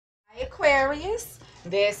Aquarius.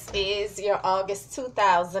 This is your August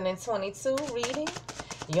 2022 reading.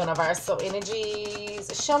 Universal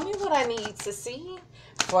energies, show me what I need to see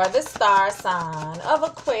for the star sign of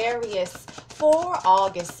Aquarius for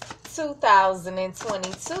August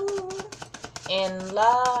 2022 in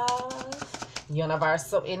love.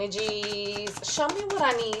 Universal energies, show me what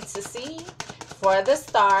I need to see for the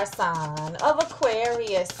star sign of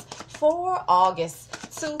Aquarius for August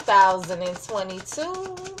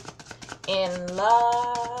 2022 in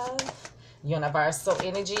love. Universal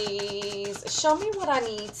energies, show me what I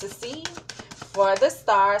need to see for the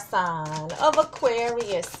star sign of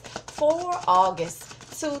Aquarius for August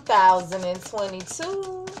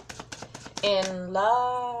 2022 in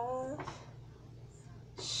love.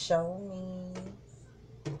 Show me.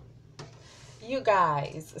 You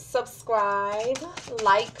guys, subscribe,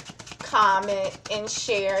 like, comment, and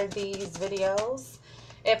share these videos.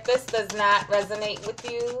 If this does not resonate with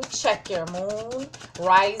you, check your moon,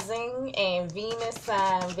 rising, and Venus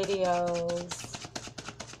sign videos.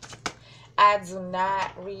 I do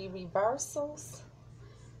not read reversals.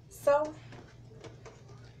 So,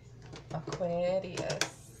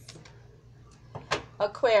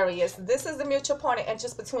 Aquarius, this is the mutual point of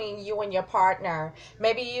interest between you and your partner.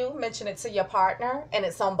 Maybe you mention it to your partner and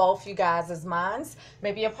it's on both you guys' minds.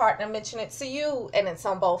 Maybe your partner mentioned it to you and it's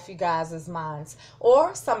on both you guys' minds.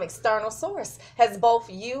 Or some external source has both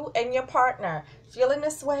you and your partner feeling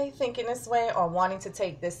this way, thinking this way, or wanting to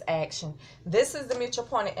take this action. This is the mutual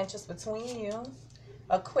point of interest between you.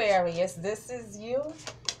 Aquarius, this is you.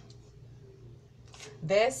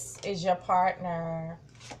 This is your partner.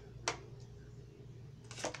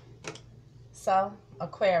 So,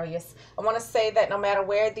 Aquarius, I want to say that no matter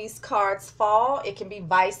where these cards fall, it can be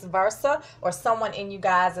vice versa or someone in you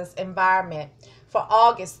guys' environment. For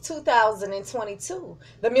August 2022,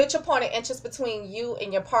 the mutual point of interest between you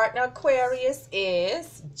and your partner, Aquarius,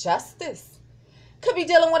 is justice. Could be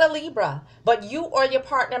dealing with a Libra, but you or your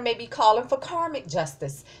partner may be calling for karmic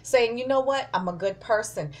justice, saying, you know what, I'm a good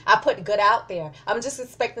person. I put good out there. I'm just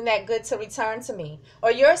expecting that good to return to me.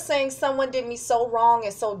 Or you're saying someone did me so wrong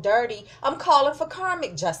and so dirty, I'm calling for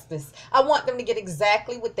karmic justice. I want them to get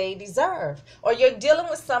exactly what they deserve. Or you're dealing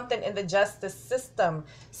with something in the justice system.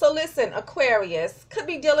 So listen, Aquarius, could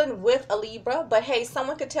be dealing with a Libra, but hey,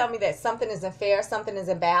 someone could tell me that something isn't fair, something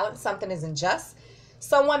isn't balanced, something isn't just.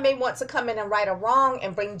 Someone may want to come in and right a wrong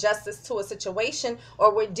and bring justice to a situation,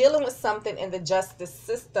 or we're dealing with something in the justice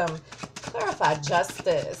system. Clarify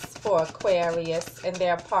justice for Aquarius and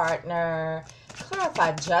their partner.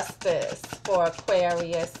 Clarify justice for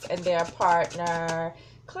Aquarius and their partner.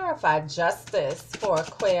 Clarify justice for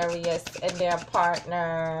Aquarius and their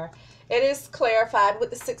partner. It is clarified with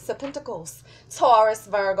the Six of Pentacles. Taurus,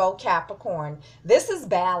 Virgo, Capricorn. This is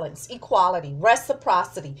balance, equality,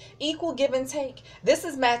 reciprocity, equal give and take. This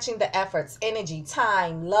is matching the efforts, energy,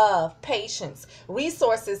 time, love, patience,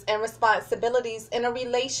 resources, and responsibilities in a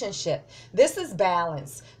relationship. This is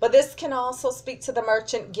balance. But this can also speak to the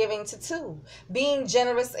merchant giving to two, being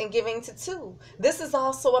generous and giving to two. This is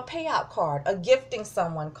also a payout card, a gifting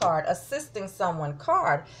someone card, assisting someone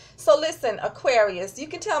card. So listen, Aquarius, you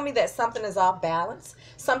can tell me that something is off balance.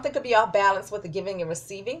 Something could be off balance with the giving and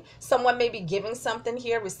receiving. Someone may be giving something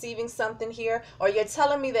here, receiving something here, or you're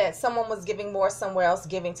telling me that someone was giving more somewhere else,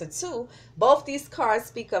 giving to two. Both these cards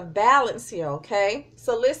speak of balance here, okay?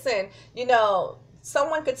 So listen, you know,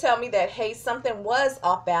 someone could tell me that, hey, something was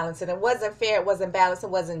off balance and it wasn't fair, it wasn't balanced,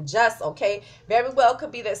 it wasn't just, okay? Very well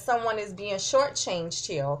could be that someone is being shortchanged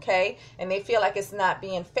here, okay? And they feel like it's not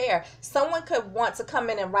being fair. Someone could want to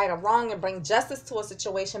come in and right a wrong and bring justice to a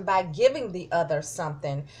situation by giving the other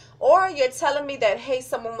something. Or you're telling me that, hey,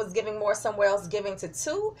 someone was giving more somewhere else, giving to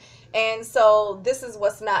two. And so this is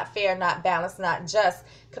what's not fair, not balanced, not just.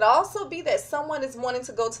 Could also be that someone is wanting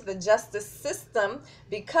to go to the justice system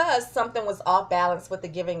because something was off balance with the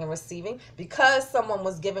giving and receiving, because someone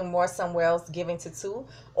was giving more somewhere else, giving to two.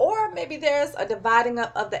 Or maybe there's a dividing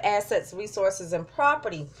up of the assets, resources, and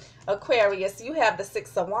property. Aquarius, you have the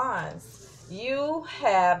Six of Wands. You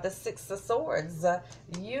have the Six of Swords.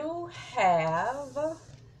 You have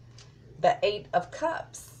the Eight of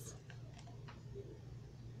Cups.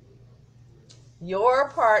 Your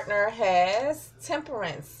partner has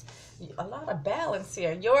Temperance. A lot of balance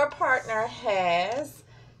here. Your partner has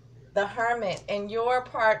the Hermit. And your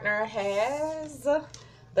partner has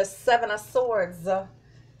the Seven of Swords.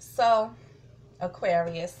 So,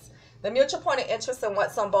 Aquarius, The mutual point of interest in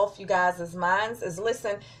what's on both you guys' minds is,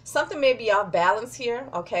 listen, something may be off balance here,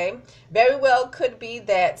 okay? Very well could be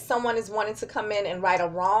that someone is wanting to come in and right a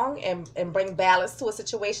wrong and bring balance to a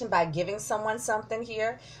situation by giving someone something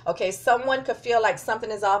here, okay? Someone could feel like something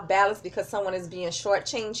is off balance because someone is being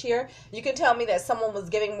shortchanged here. You can tell me that someone was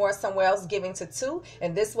giving more somewhere else, giving to two,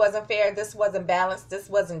 and this wasn't fair, this wasn't balanced, this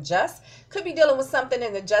wasn't just. Could be dealing with something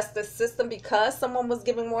in the justice system because someone was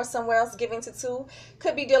giving more somewhere else, giving to two.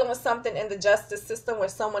 Could be dealing with something in the justice system where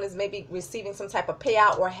someone is maybe receiving some type of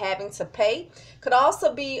payout or having to pay. Could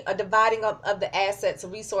also be a dividing up of the assets,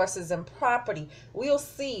 resources, and property. We'll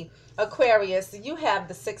see. Aquarius, you have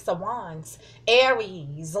the Six of Wands.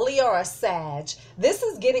 Aries, Leo, or Sag. This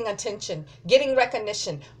is getting attention, getting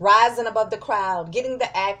recognition, rising above the crowd, getting the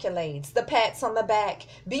accolades, the pats on the back,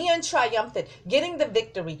 being triumphant, getting the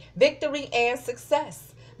victory and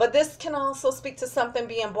success. But this can also speak to something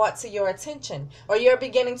being brought to your attention, or you're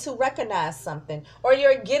beginning to recognize something, or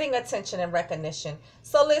you're getting attention and recognition.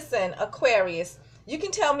 So listen, Aquarius, you can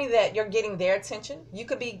tell me that you're getting their attention. You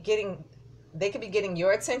could be getting, they could be getting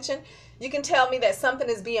your attention. You can tell me that something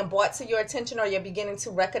is being brought to your attention, or you're beginning to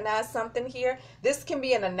recognize something here. This can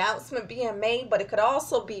be an announcement being made, but it could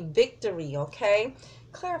also be victory, okay?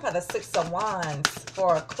 Clarify the Six of Wands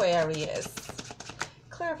for Aquarius.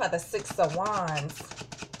 Clarify the Six of Wands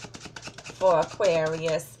for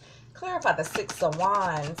Aquarius. Clarify the Six of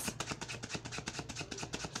Wands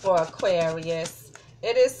for Aquarius.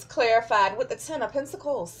 It is clarified with the Ten of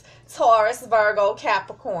Pentacles. Taurus, Virgo,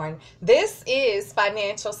 Capricorn. This is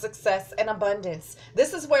financial success and abundance.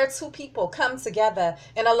 This is where two people come together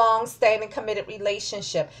in a long-standing committed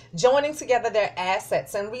relationship, joining together their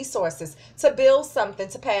assets and resources to build something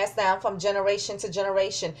to pass down from generation to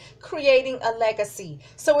generation, creating a legacy.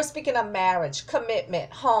 So we're speaking of marriage, commitment,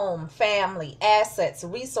 home, family, assets,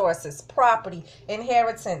 resources, property,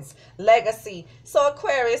 inheritance, legacy. So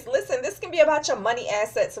Aquarius, listen, this can be about your money,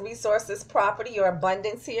 assets, resources, property, your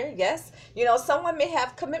abundance here. Yes, you know, someone may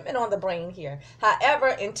have commitment on the brain here. However,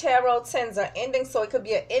 in tarot, tens are ending, so it could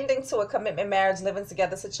be an ending to a commitment, marriage, living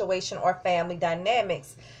together situation, or family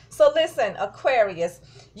dynamics. So listen, Aquarius,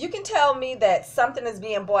 you can tell me that something is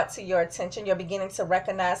being brought to your attention. You're beginning to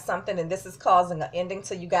recognize something, and this is causing an ending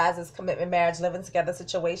to you guys' commitment, marriage, living together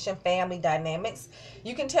situation, family dynamics.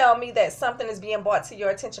 You can tell me that something is being brought to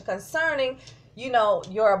your attention concerning, you know,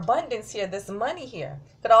 your abundance here, this money here.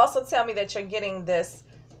 Could also tell me that you're getting this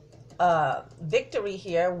victory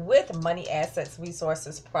here with money, assets,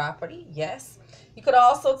 resources, property. Yes. You could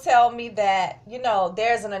also tell me that, you know,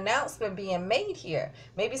 there's an announcement being made here.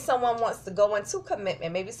 Maybe someone wants to go into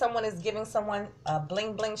commitment. Maybe someone is giving someone a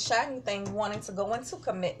bling bling shiny thing, wanting to go into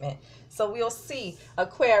commitment. So we'll see.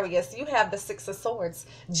 Aquarius, you have the Six of Swords.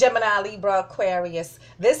 Gemini, Libra, Aquarius.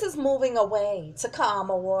 This is moving away to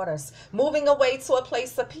calmer waters, moving away to a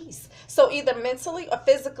place of peace. So either mentally or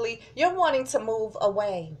physically, you're wanting to move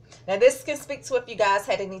away. Now this can speak to if you guys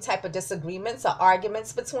had any type of disagreements or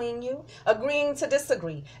arguments between you, agreeing to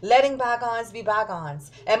disagree, letting bygones be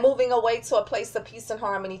bygones, and moving away to a place of peace and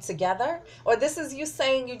harmony together. Or this is you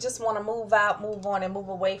saying you just want to move out, move on, and move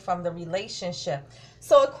away from the relationship.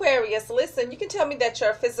 So Aquarius, listen, you can tell me that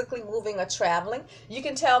you're physically moving or traveling. You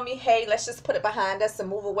can tell me, hey, let's just put it behind us and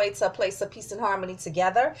move away to a place of peace and harmony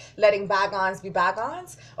together, letting bygones be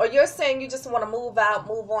bygones. Or you're saying you just want to move out,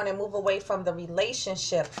 move on, and move away from the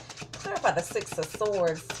relationship. Clarify the Six of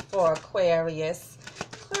Swords for Aquarius.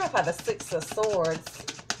 Clarify the Six of Swords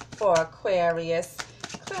for Aquarius.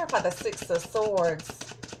 Clarify the Six of Swords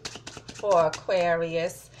for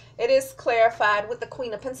Aquarius. It is clarified with the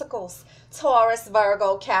Queen of Pentacles. Taurus,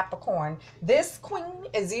 Virgo, Capricorn. This queen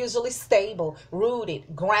is usually stable,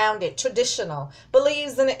 rooted, grounded, traditional,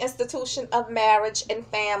 believes in the institution of marriage and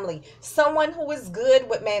family, someone who is good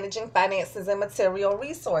with managing finances and material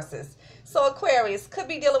resources. So Aquarius could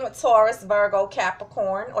be dealing with Taurus, Virgo,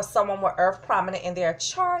 Capricorn, or someone with Earth prominent in their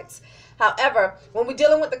charts. However, when we're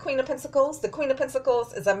dealing with the Queen of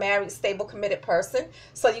Pentacles is a married, stable, committed person.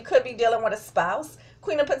 So you could be dealing with a spouse.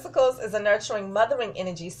 Queen of Pentacles is a nurturing, mothering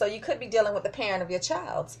energy. So you could be dealing with the parent of your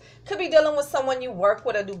child. Could be dealing with someone you work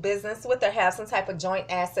with or do business with or have some type of joint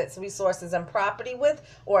assets, resources, and property with,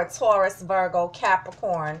 or a Taurus, Virgo,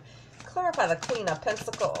 Capricorn. Clarify the Queen of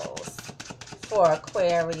Pentacles for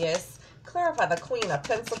Aquarius. Clarify the Queen of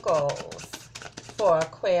Pentacles for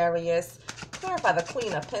Aquarius. Clarify the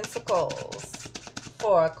Queen of Pentacles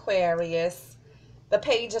for Aquarius. The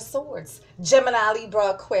Page of Swords. Gemini,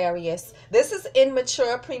 Libra, Aquarius. This is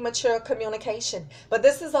immature, premature communication. But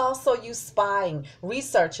this is also you spying,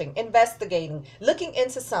 researching, investigating, looking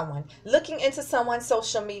into someone's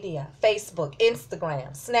social media, Facebook,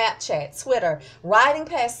 Instagram, Snapchat, Twitter, riding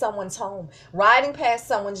past someone's home, riding past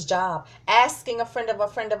someone's job, asking a friend of a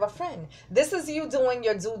friend of a friend. This is you doing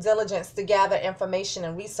your due diligence to gather information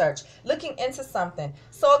and research, looking into something.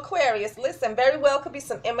 So Aquarius, listen, very well could be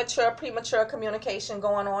some immature, premature communication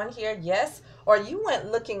going on here, yes? Or you went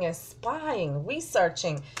looking and spying,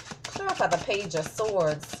 researching. Clarify the Page of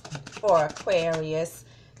Swords for Aquarius.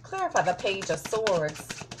 Clarify the Page of Swords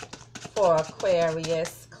for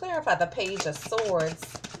Aquarius. Clarify the Page of Swords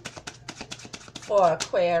for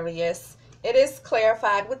Aquarius. It is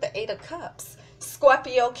clarified with the Eight of Cups.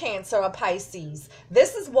 Scorpio, Cancer, or Pisces.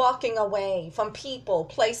 This is walking away from people,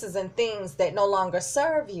 places, and things that no longer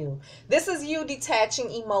serve you. This is you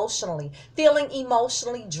detaching emotionally, feeling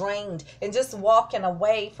emotionally drained, and just walking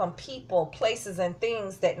away from people, places, and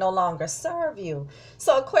things that no longer serve you.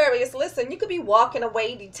 So Aquarius, listen, you could be walking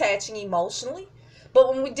away, detaching emotionally. But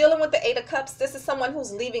when we're dealing with the Eight of Cups, this is someone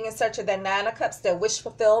who's leaving in search of their Nine of Cups, their wish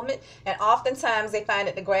fulfillment. And oftentimes they find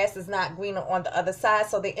that the grass is not greener on the other side,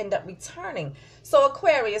 so they end up returning. So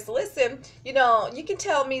Aquarius, listen, you know, you can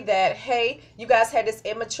tell me that, hey, you guys had this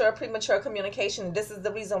immature, premature communication. And this is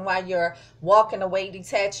the reason why you're walking away,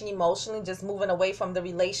 detaching emotionally, just moving away from the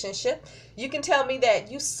relationship. You can tell me that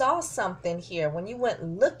you saw something here when you went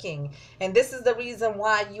looking. And this is the reason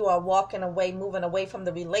why you are walking away, moving away from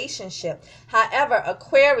the relationship. However,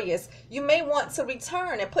 Aquarius, you may want to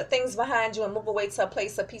return and put things behind you and move away to a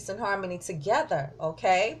place of peace and harmony together,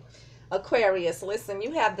 okay? Aquarius, listen,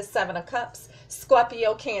 you have the Seven of Cups,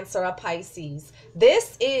 Scorpio, Cancer, or Pisces.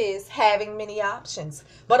 This is having many options,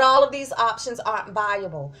 but all of these options aren't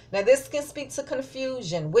viable. Now, this can speak to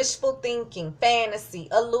confusion, wishful thinking, fantasy,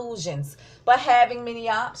 illusions, but having many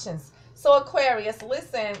options. So Aquarius,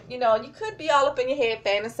 listen, you know, you could be all up in your head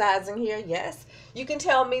fantasizing here, yes. You can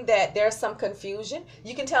tell me that there's some confusion.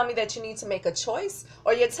 You can tell me that you need to make a choice.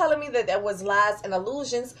 Or you're telling me that there was lies and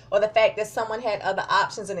illusions, or the fact that someone had other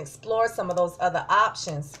options and explored some of those other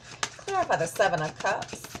options. Clarify the Seven of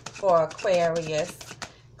Cups for Aquarius.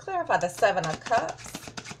 Clarify the Seven of Cups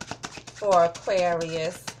for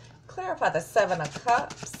Aquarius. Clarify the Seven of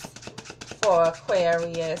Cups for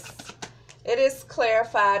Aquarius. It is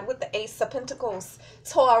clarified with the Ace of Pentacles,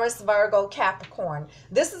 Taurus, Virgo, Capricorn.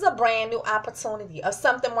 This is a brand new opportunity of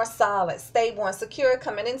something more solid, stable, and secure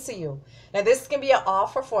coming into you. Now, this can be an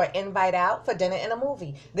offer for an invite out for dinner and a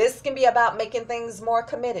movie. This can be about making things more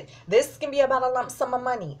committed. This can be about a lump sum of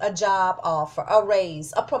money, a job offer, a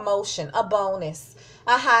raise, a promotion, a bonus,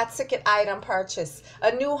 a high-ticket item purchase,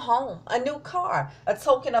 a new home, a new car, a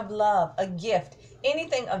token of love, a gift,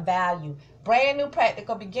 anything of value. Brand new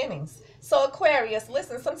practical beginnings. So Aquarius,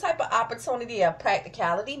 listen, some type of opportunity of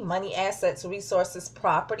practicality, money, assets, resources,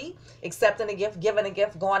 property, accepting a gift, giving a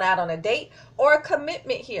gift, going out on a date, or a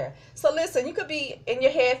commitment here. So listen, you could be in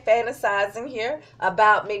your head fantasizing here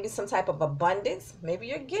about maybe some type of abundance. Maybe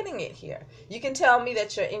you're getting it here. You can tell me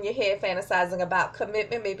that you're in your head fantasizing about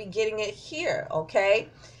commitment, maybe getting it here, okay?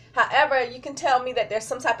 However, you can tell me that there's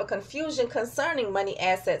some type of confusion concerning money,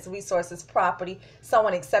 assets, resources, property,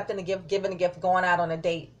 someone accepting a gift, giving a gift, going out on a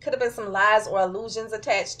date. Could have been some lies or illusions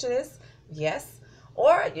attached to this. Yes.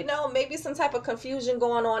 Or, you know, maybe some type of confusion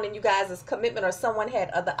going on in you guys' commitment, or someone had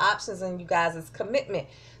other options in you guys' commitment.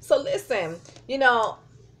 So listen, you know,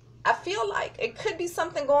 I feel like it could be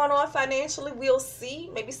something going on financially. We'll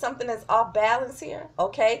see. Maybe something is off balance here,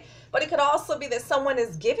 okay? But it could also be that someone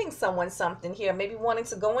is giving someone something here, maybe wanting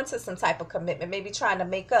to go into some type of commitment, maybe trying to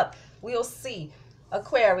make up. We'll see.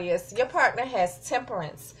 Aquarius, your partner has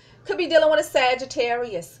temperance. Could be dealing with a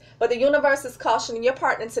Sagittarius, but the universe is cautioning your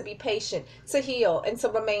partner to be patient, to heal, and to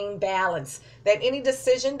remain balanced. That any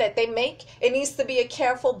decision that they make, it needs to be a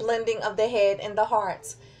careful blending of the head and the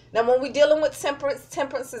heart. Now, when we're dealing with temperance,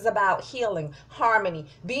 temperance is about healing, harmony,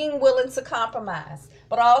 being willing to compromise,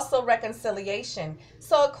 but also reconciliation.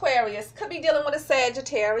 So Aquarius could be dealing with a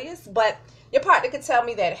Sagittarius, but your partner could tell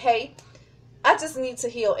me that, hey, I just need to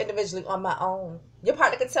heal individually on my own. Your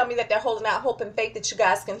partner could tell me that they're holding out hope and faith that you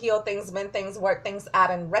guys can heal things, mend things, work things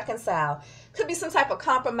out, and reconcile. Could be some type of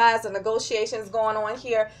compromise or negotiations going on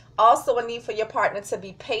here. Also a need for your partner to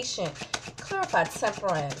be patient. Clarify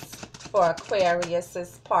temperance for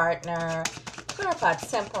Aquarius's partner. Clarify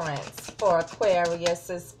temperance for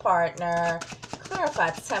Aquarius's partner. Clarify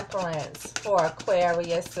temperance for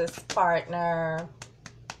Aquarius's partner.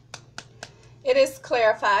 It is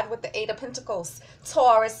clarified with the Eight of Pentacles,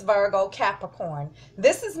 Taurus, Virgo, Capricorn.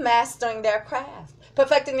 This is mastering their craft,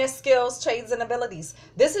 perfecting their skills, trades, and abilities.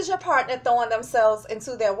 This is your partner throwing themselves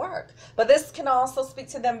into their work. But this can also speak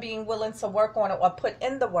to them being willing to work on it or put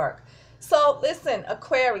in the work. So listen,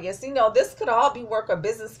 Aquarius, you know, this could all be work or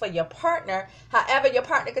business for your partner. However, your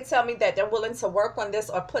partner could tell me that they're willing to work on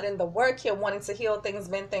this or put in the work here, wanting to heal things,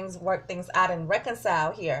 mend things, work things out, and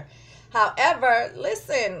reconcile here. However,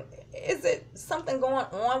 listen, is it something going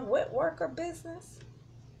on with work or business?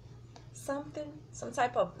 Something, some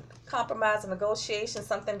type of compromise or negotiation,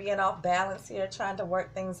 something being off balance here, trying to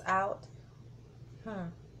work things out.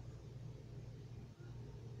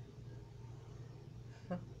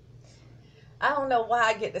 I don't know why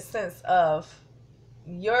I get the sense of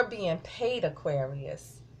you're being paid,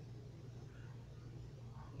 Aquarius.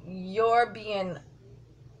 You're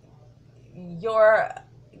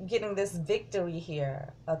getting this victory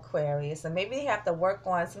here, Aquarius. And maybe they have to work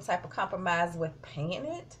on some type of compromise with paying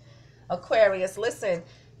it. Aquarius, listen,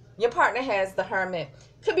 your partner has the Hermit.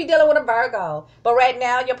 Could be dealing with a Virgo. But right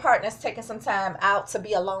now, your partner's taking some time out to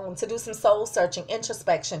be alone, to do some soul searching,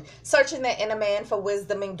 introspection, searching their inner man for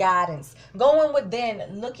wisdom and guidance, going within,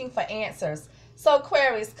 looking for answers. So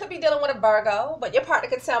Aquarius could be dealing with a Virgo, but your partner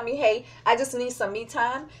could tell me, hey, I just need some me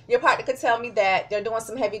time. Your partner could tell me that they're doing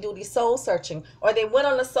some heavy duty soul searching, or they went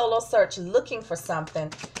on a solo search looking for something.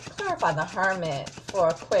 Clarify the Hermit for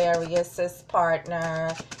Aquarius's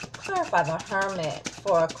partner. Clarify the Hermit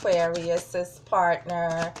for Aquarius's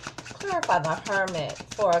partner. Clarify the Hermit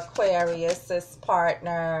for Aquarius's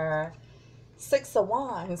partner. Six of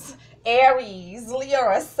Wands. Aries, Leo,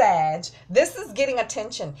 or Sag. This is getting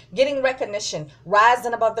attention, getting recognition,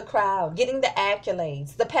 rising above the crowd, getting the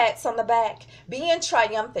accolades, the pats on the back, being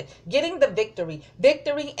triumphant, getting the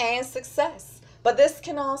victory and success. But this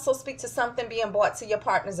can also speak to something being brought to your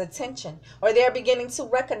partner's attention, or they're beginning to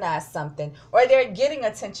recognize something, or they're getting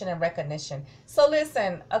attention and recognition. So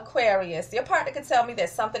listen, Aquarius, your partner could tell me that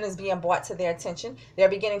something is being brought to their attention. They're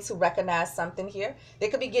beginning to recognize something here. They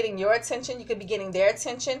could be getting your attention. You could be getting their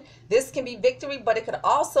attention. This can be victory, but it could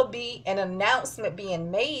also be an announcement being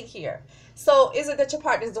made here. So is it that your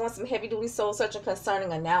partner is doing some heavy-duty soul searching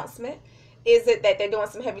concerning announcement? Is it that they're doing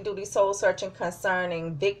some heavy-duty soul searching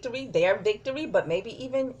concerning victory, their victory, but maybe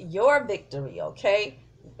even your victory, okay,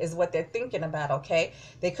 is what they're thinking about, okay?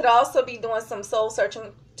 They could also be doing some soul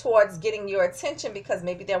searching towards getting your attention because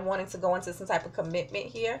maybe they're wanting to go into some type of commitment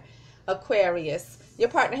here. Aquarius, your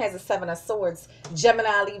partner has a Seven of Swords.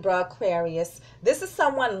 Gemini, Libra, Aquarius. This is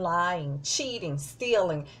someone lying, cheating,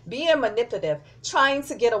 stealing, being manipulative, trying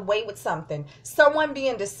to get away with something. Someone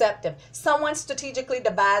being deceptive. Someone strategically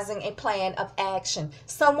devising a plan of action.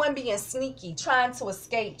 Someone being sneaky, trying to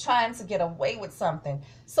escape, trying to get away with something.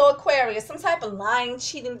 So Aquarius, some type of lying,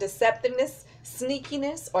 cheating, deceptiveness,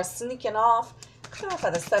 sneakiness, or sneaking off. Clarify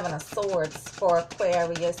the Seven of Swords for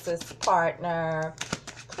Aquarius's partner.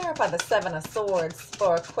 Clarify the Seven of Swords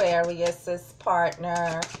for Aquarius's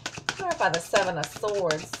partner. Clarify the Seven of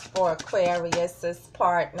Swords for Aquarius's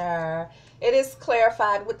partner. It is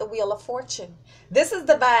clarified with the Wheel of Fortune. This is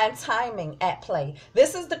divine timing at play.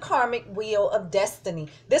 This is the karmic wheel of destiny.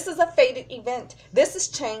 This is a fated event. This is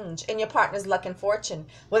change in your partner's luck and fortune.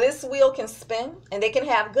 Well, this wheel can spin and they can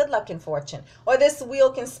have good luck and fortune. Or this wheel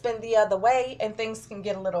can spin the other way and things can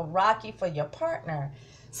get a little rocky for your partner.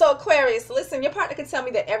 So Aquarius, listen, your partner can tell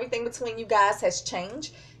me that everything between you guys has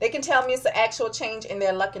changed. They can tell me it's an actual change in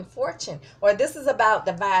their luck and fortune. Or this is about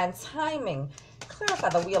divine timing. Clarify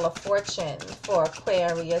the Wheel of Fortune for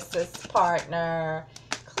Aquarius's partner.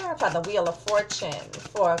 Clarify the Wheel of Fortune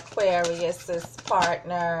for Aquarius's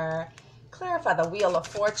partner. Clarify the Wheel of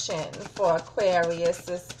Fortune for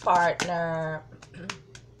Aquarius's partner.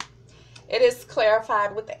 It is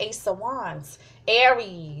clarified with the Ace of Wands.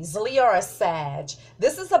 Aries, Leo, or Sag.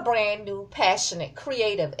 This is a brand new, passionate,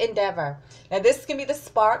 creative endeavor. Now, this can be the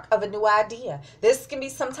spark of a new idea. This can be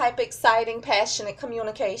some type of exciting, passionate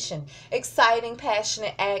communication, exciting,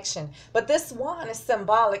 passionate action. But this wand is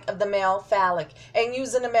symbolic of the male phallic and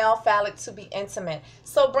using the male phallic to be intimate.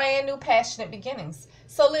 So, brand new, passionate beginnings.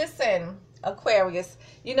 So, listen, Aquarius,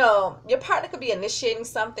 you know, your partner could be initiating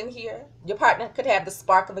something here. Your partner could have the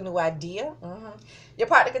spark of a new idea. Your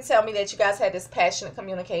partner could tell me that you guys had this passionate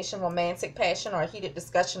communication, romantic passion, or a heated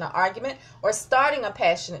discussion or argument, or starting a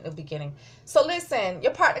passionate new beginning. So listen,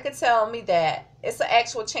 your partner could tell me that It's an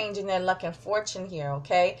actual change in their luck and fortune here,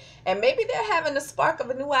 okay? And maybe they're having the spark of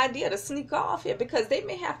a new idea to sneak off here because they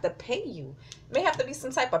may have to pay you. May have to be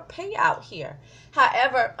some type of payout here.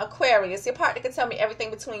 However, Aquarius, your partner can tell me everything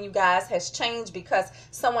between you guys has changed because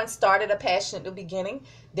someone started a passion at the beginning.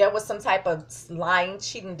 There was some type of lying,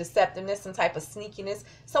 cheating, deceptiveness, some type of sneakiness.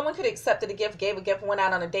 Someone could have accepted a gift, gave a gift, went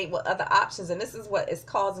out on a date with other options, and this is what is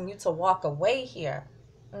causing you to walk away here.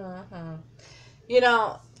 You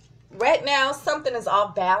know, right now, something is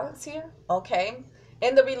off balance here, okay?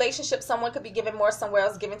 In the relationship, someone could be giving more somewhere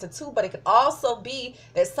else, giving to two, but it could also be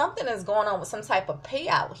that something is going on with some type of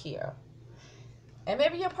payout here. And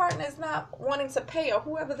maybe your partner is not wanting to pay, or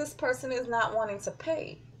whoever this person is not wanting to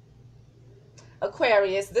pay.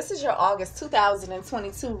 Aquarius, this is your August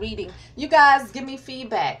 2022 reading. You guys give me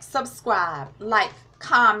feedback, subscribe, like,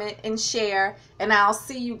 comment, and share, and I'll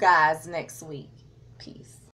see you guys next week. Peace.